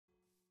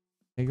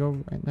They go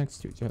right next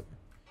to each other.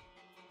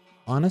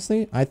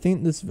 Honestly, I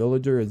think this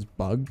villager is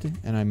bugged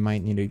and I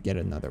might need to get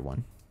another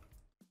one.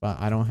 But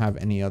I don't have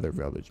any other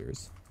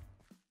villagers.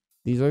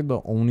 These are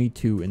the only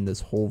two in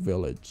this whole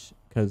village.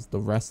 Because the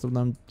rest of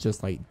them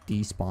just like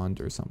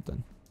despawned or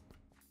something.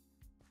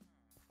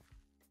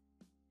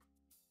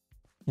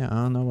 Yeah, I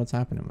don't know what's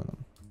happening with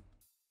them.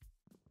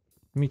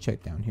 Let me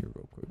check down here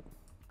real quick.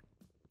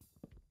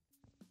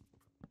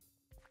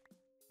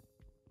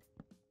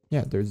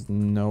 Yeah, there's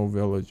no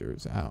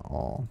villagers at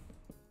all.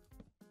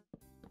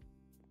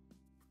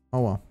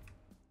 Oh well.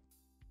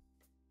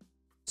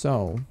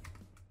 So.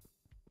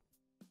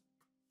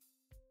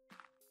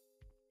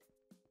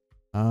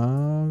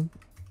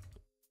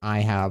 I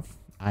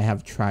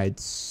have tried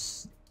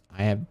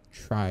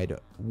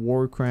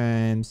war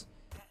crimes.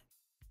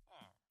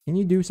 Can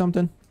you do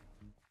something?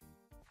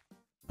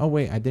 Oh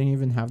wait, I didn't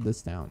even have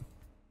this down.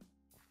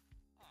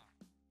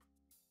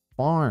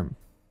 Farm.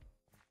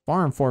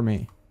 Farm for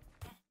me.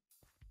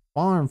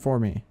 Farm for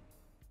me.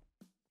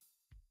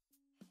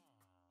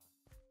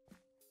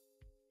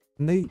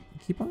 And they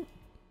keep on.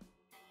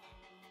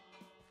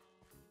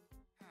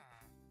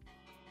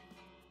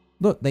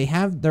 Look, they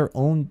have their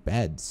own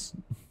beds.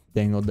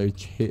 Dangle their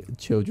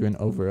children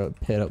over a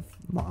pit of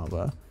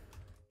lava.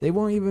 They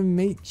won't even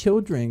make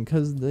children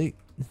because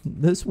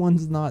this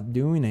one's not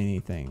doing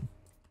anything.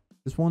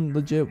 This one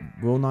legit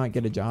will not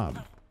get a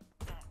job.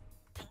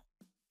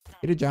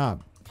 Get a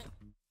job.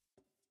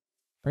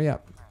 Hurry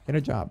up. Get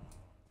a job.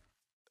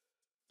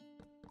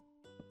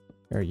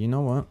 Here, you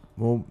know what?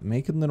 We'll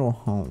make a little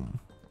home.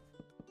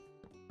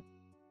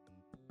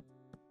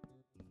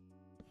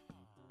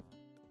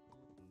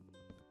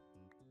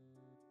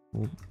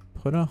 We'll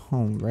put a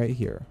home right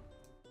here.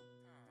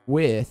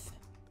 With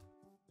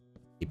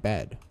a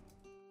bed.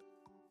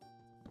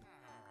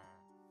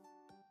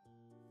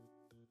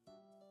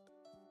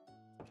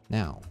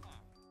 Now.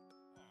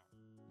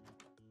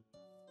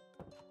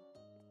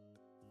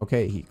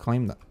 Okay, he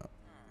claimed that.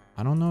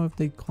 I don't know if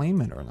they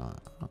claim it or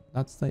not.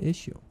 That's the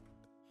issue.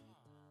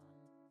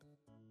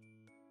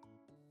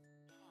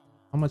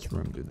 How much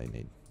room do they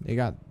need? They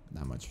got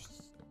that much.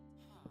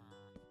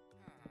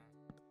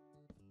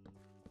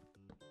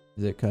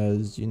 Is it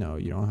because, you know,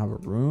 you don't have a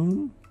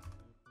room?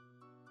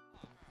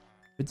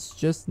 If it's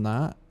just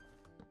not,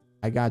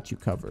 I got you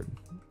covered.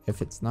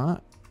 If it's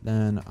not,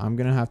 then I'm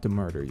gonna have to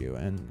murder you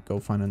and go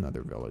find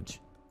another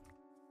village.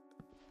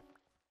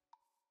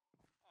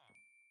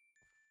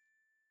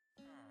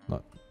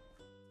 Look,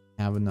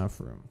 have enough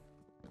room.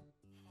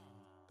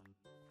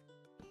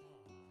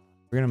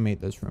 We're gonna make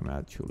this room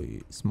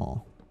actually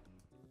small.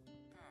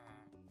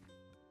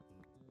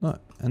 Look,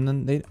 and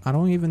then I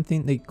don't even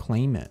think they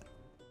claim it.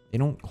 They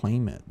don't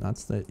claim it.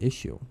 That's the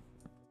issue.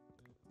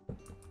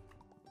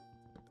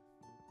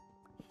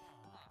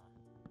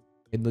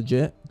 They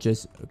legit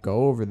just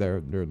go over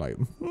there. They're like,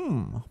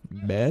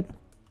 bed?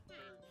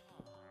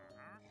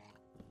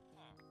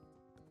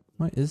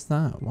 What is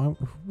that?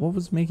 What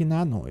was making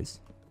that noise?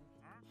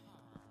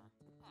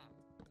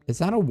 Is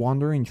that a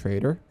wandering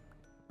trader?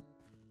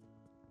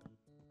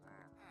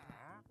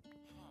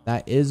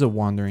 That is a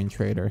wandering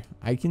trader.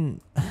 I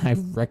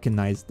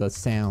recognize the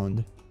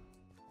sound.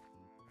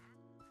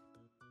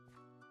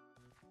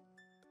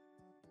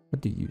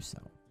 What do you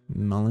sell?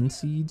 Melon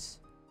seeds?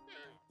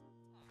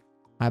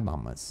 Hi,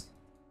 llamas.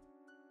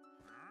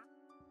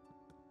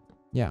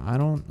 Yeah, I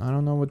don't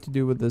know what to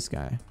do with this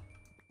guy.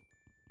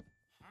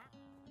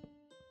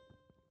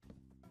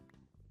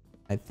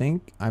 I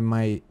think I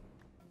might.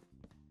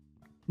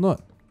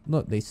 Look,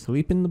 they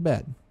sleep in the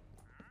bed.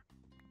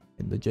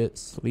 They legit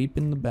sleep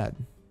in the bed.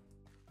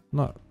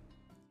 Look,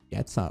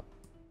 gets up.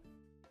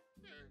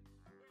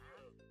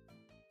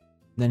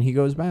 Then he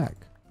goes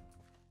back.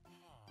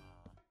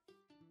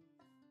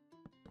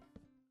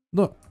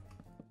 Look,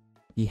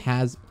 he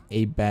has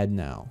a bed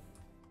now.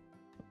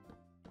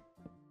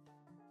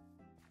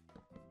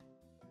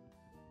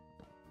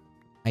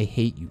 I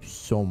hate you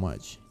so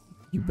much.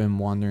 You've been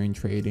wandering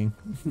trading.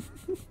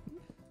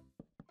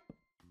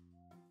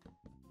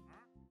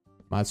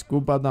 My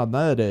scuba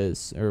that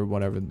is, or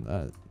whatever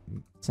that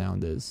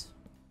sound is.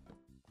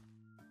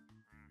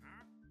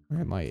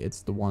 Or like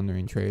it's the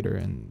wandering trader,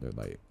 and they're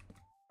like,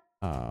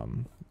 I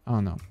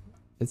don't know.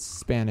 It's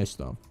Spanish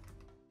though.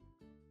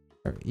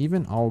 Or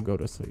even I'll go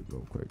to sleep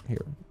real quick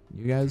here.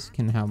 You guys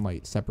can have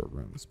like separate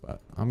rooms,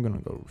 but I'm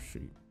gonna go to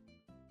sleep.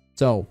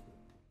 So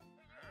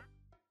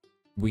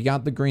we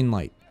got the green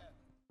light.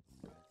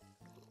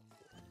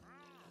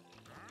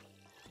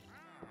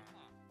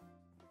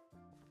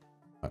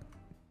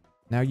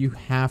 Now you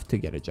have to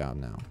get a job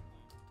now.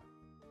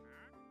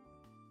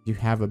 You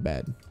have a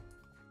bed.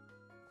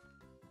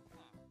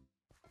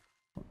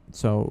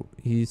 So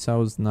he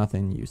sells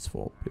nothing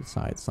useful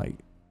besides like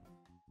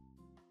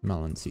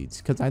melon seeds.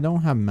 Because I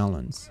don't have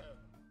melons.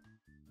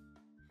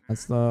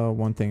 That's the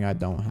one thing I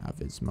don't have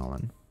is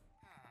melon.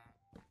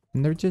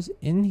 And they're just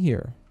in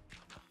here.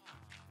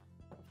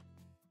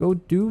 Go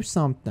do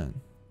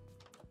something.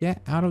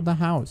 Get out of the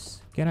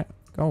house. Get it.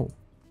 Go.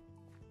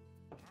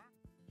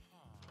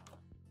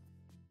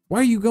 Why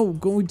are you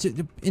going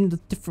to in the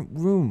different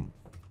room?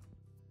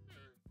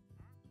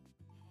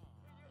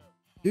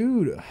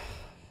 Dude.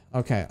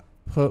 Okay.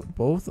 Put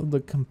both of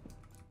the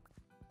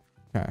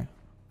okay.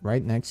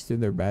 Right next to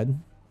their bed.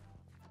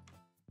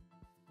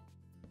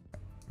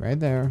 Right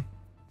there.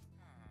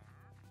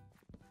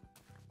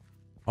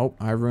 Oh,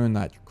 I ruined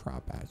that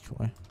crop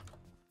actually.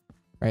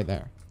 Right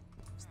there.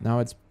 So now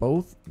it's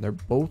both. They're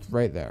both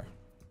right there.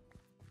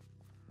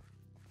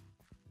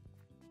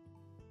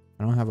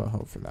 I don't have a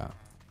hoe for that.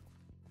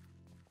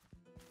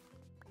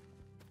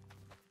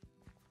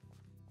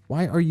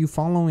 Why are you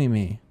following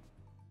me?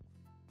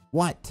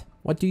 What?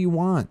 What do you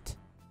want?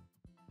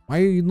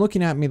 Why are you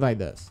looking at me like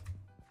this?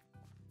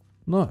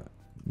 Look,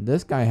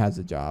 this guy has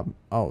a job.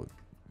 Oh,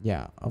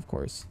 yeah, of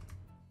course.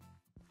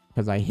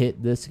 Because I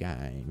hit this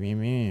guy.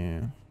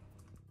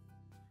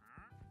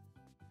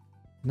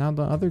 Now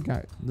the other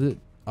guy,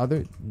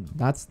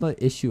 that's the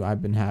issue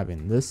I've been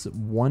having. This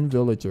one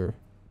villager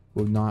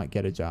will not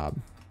get a job.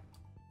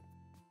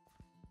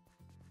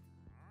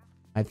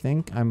 I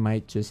think I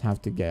might just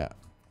have to get...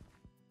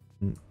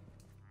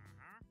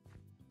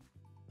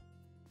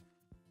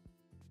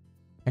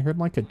 I heard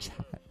like a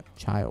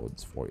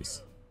child's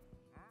voice.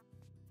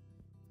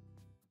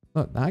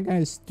 Look, that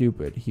guy's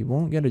stupid. He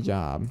won't get a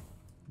job.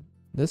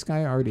 This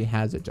guy already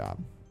has a job.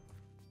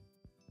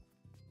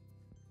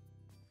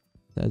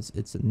 Says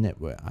it's a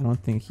nitwit. I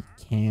don't think he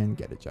can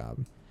get a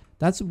job.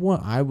 That's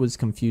what I was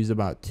confused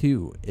about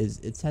too,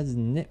 is it says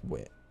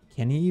nitwit.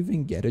 Can he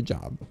even get a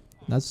job?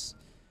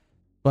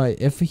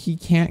 But if he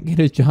can't get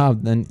a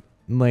job, then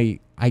like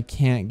I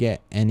can't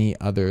get any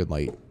other,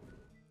 like,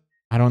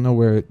 I don't know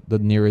where the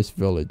nearest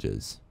village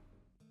is.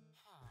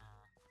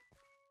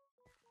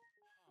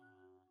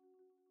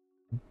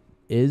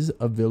 Is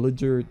a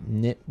villager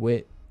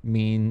nitwit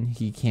mean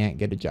he can't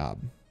get a job?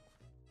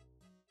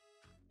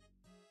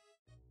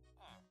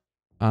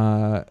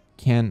 In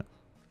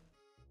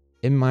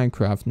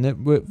Minecraft,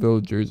 nitwit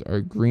villagers are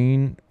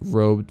green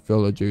robed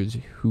villagers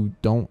who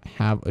don't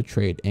have a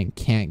trade and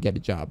can't get a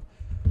job.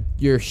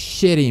 You're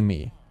shitting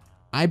me.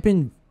 I've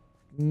been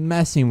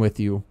messing with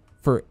you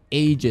for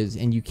ages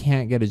and you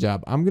can't get a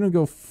job. I'm gonna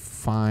go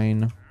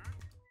find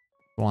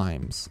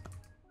slimes.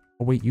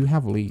 Oh wait, you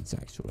have leads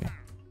actually.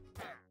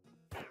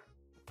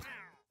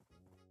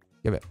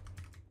 Give it.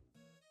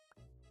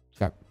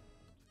 Okay.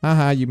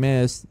 Haha, you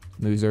missed,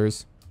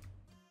 losers.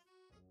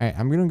 Alright,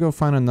 I'm gonna go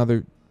find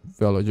another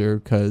villager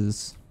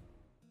because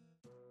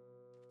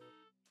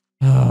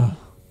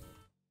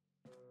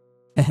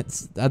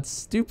that's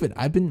stupid.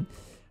 I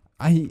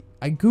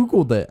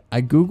googled it.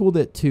 I googled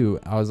it too.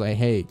 I was like,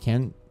 hey,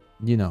 can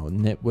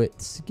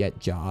nitwits get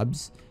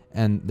jobs?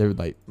 And they're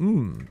like,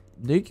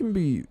 they can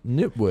be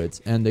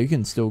nitwits and they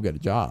can still get a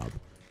job,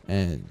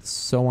 and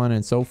so on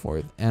and so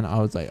forth. And I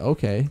was like,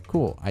 okay,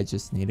 cool. I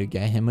just need to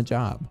get him a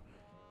job.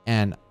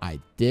 And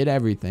I did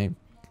everything.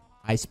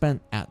 I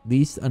spent at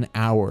least an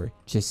hour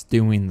just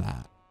doing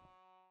that.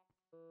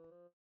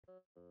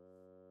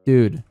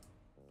 Dude,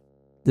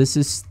 this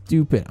is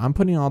stupid. I'm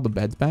putting all the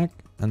beds back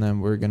and then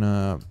we're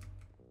gonna,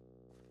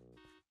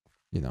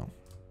 okay.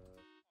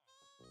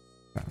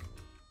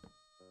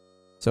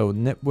 So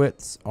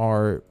nitwits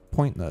are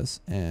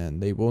pointless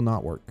and they will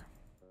not work.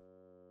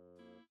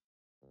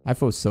 I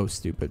feel so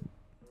stupid.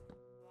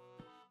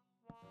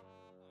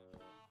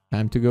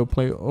 Time to go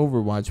play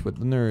Overwatch with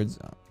the nerds.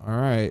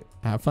 Alright,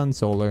 have fun,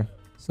 Solar.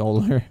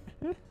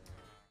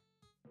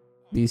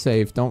 Be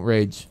safe, don't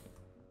rage.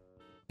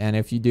 And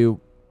if you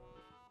do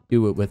it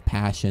with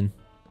passion.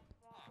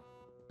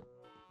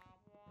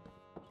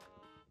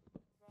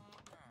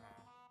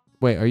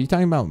 Wait, are you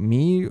talking about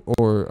me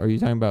or are you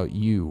talking about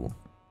you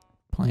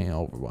playing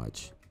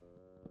Overwatch?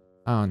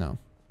 I don't know.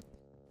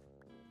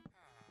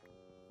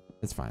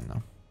 It's fine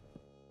though.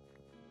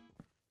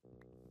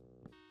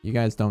 You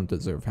guys don't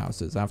deserve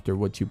houses after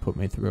what you put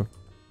me through.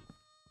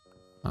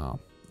 Oh,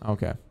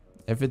 okay.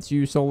 If it's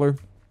you, Solar,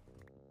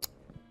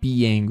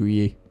 be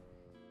angry.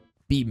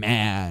 Be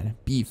mad.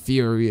 Be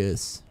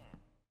furious.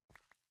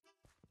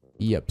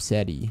 Be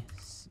upsetty.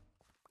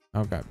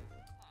 Okay.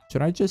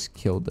 Should I just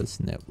kill this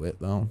nitwit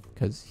though?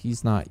 Because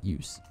he's not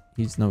use.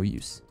 He's no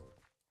use.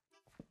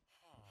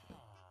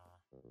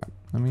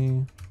 Let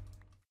me...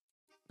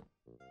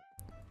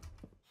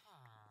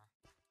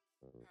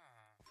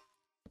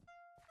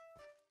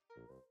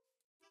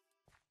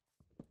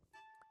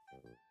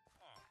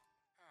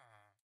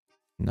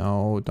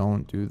 No,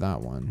 don't do that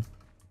one.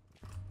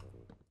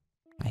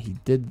 He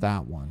did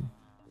that one.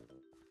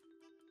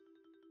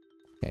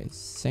 Okay,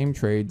 same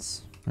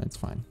trades. That's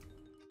fine.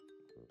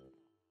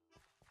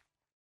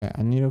 Okay,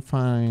 I need to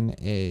find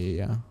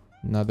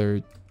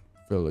another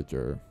village.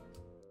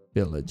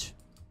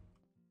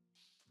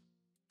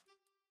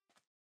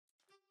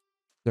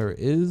 There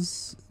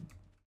is,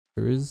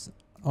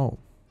 oh,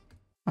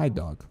 hi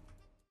dog.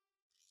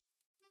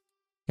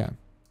 Okay,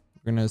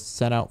 we're gonna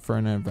set out for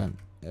an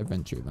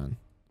adventure then.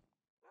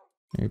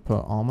 Let me put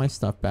all my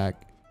stuff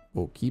back.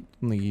 We'll keep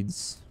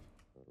leads.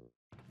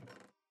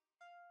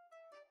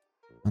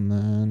 And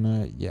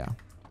then, yeah.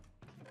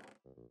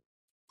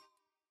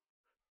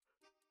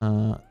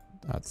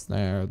 That's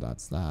there.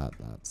 That's that.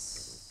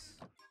 That's...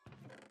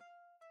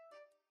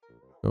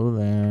 Go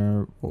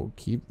there. We'll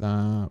keep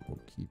that. We'll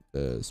keep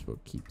this. We'll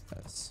keep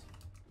this.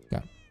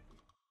 Okay.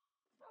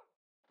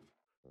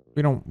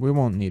 We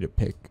won't need a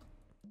pick.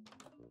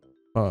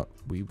 But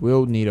we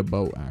will need a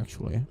boat,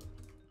 actually.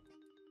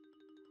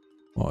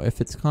 Well,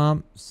 if it's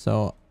comp,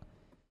 so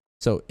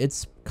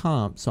it's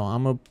comp, so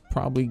I'm gonna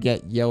probably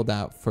get yelled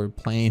at for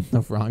playing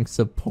the wrong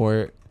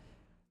support.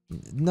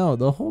 No,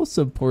 the whole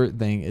support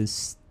thing is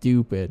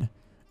stupid.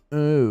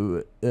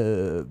 Oh,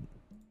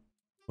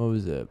 what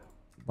was it?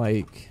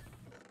 Like,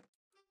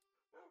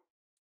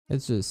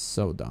 it's just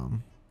so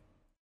dumb.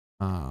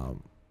 I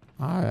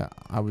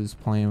was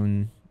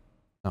playing.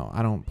 No,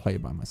 I don't play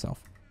by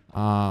myself.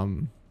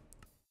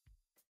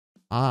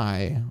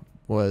 I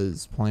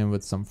was playing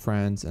with some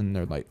friends and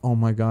they're like, oh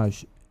my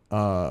gosh,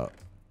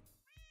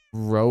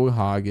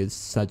 Roadhog is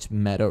such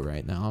meta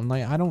right now. I'm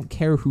like, I don't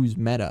care who's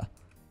meta.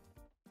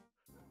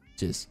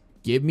 Just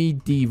give me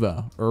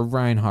D.Va or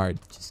Reinhardt.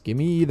 Just give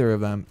me either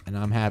of them and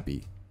I'm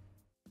happy.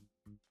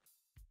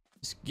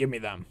 Just give me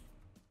them.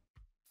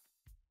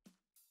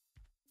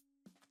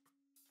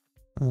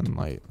 I'm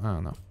like, I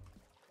don't know.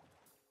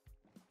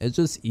 It's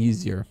just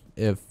easier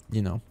if,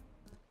 you know,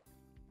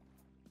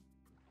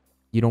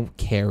 you don't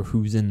care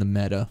who's in the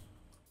meta.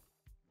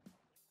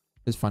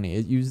 It's funny.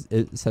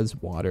 It says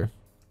water.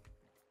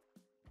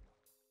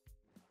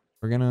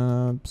 We're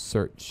gonna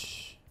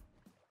search.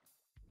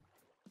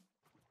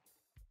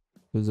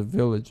 There's a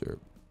villager.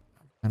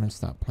 I'm gonna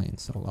stop playing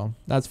solo.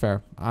 That's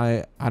fair.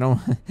 I don't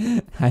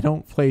I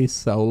don't play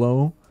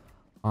solo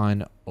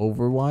on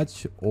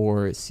Overwatch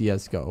or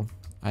CS:GO.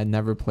 I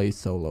never play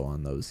solo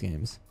on those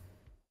games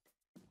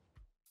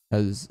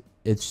because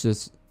it's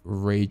just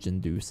rage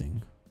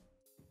inducing.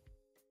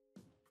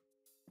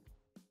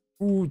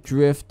 Ooh,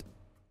 drift.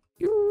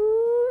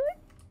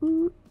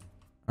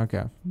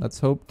 Okay, let's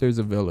hope there's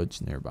a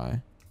village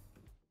nearby.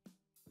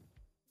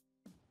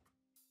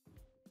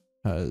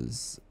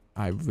 Because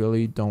I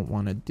really don't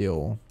want to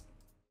deal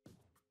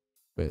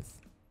with,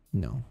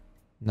 you know,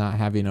 not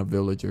having a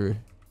villager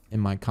in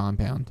my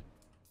compound.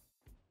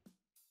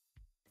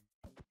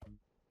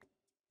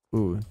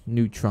 Ooh,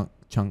 new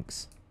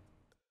chunks.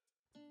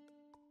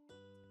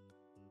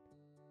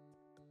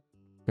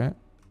 Okay.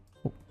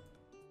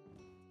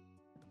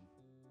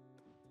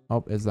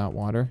 Oh, is that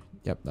water?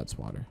 Yep, that's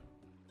water.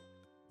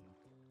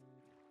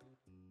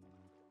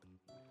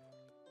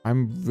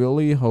 I'm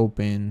really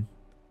hoping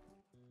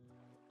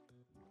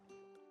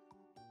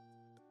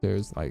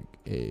there's like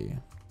a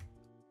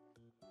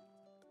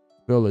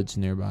village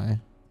nearby.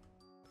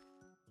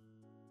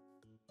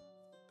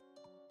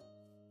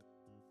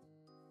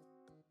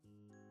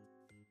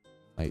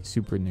 Like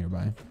super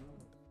nearby.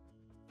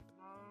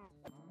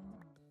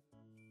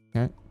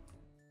 Okay.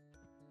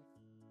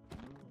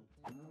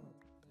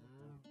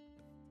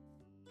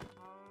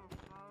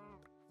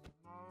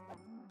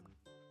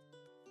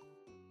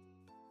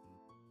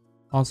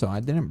 Also, I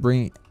didn't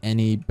bring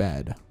any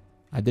bed.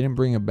 I didn't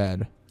bring a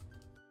bed.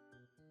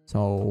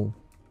 So,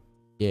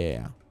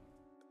 yeah.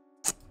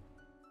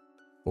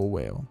 Oh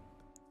well.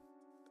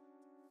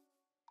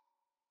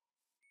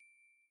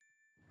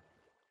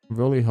 I'm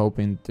really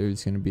hoping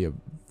there's gonna be a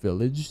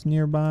village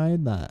nearby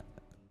that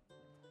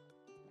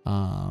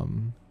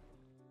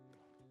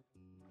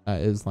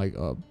that is like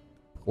a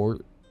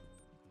port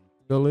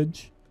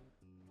village.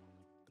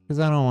 Because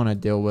I don't want to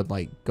deal with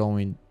like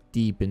going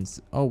deep in.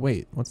 Oh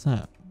wait, what's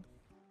that?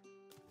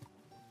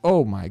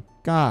 Oh my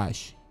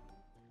gosh.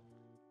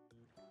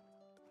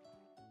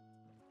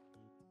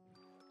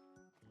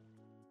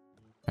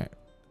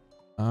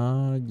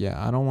 Alright.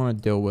 Yeah, I don't want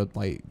to deal with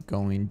like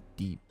going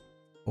deep.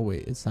 Oh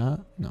wait, is that?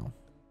 No.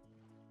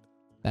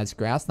 That's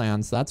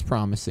grasslands. That's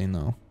promising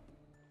though.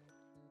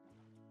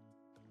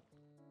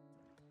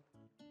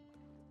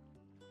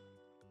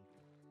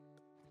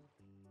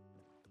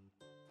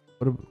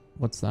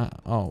 What's that?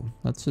 Oh,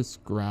 that's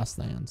just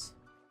grasslands.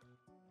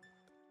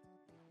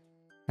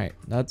 Alright,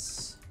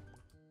 that's...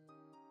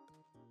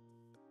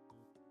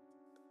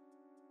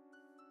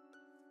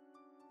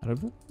 Out of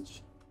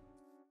village?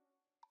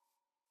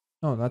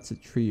 Oh, that's a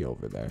tree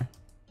over there.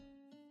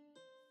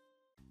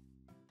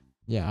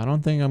 Yeah, I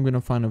don't think I'm gonna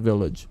find a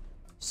village.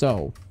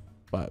 So,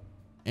 but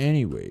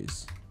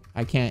anyways,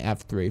 I can't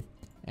F3.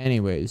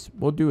 Anyways,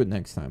 we'll do it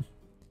next time.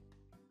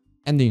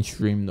 Ending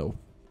stream though.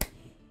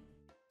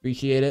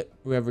 Appreciate it,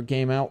 whoever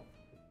came out.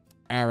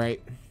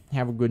 Alright,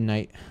 have a good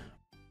night.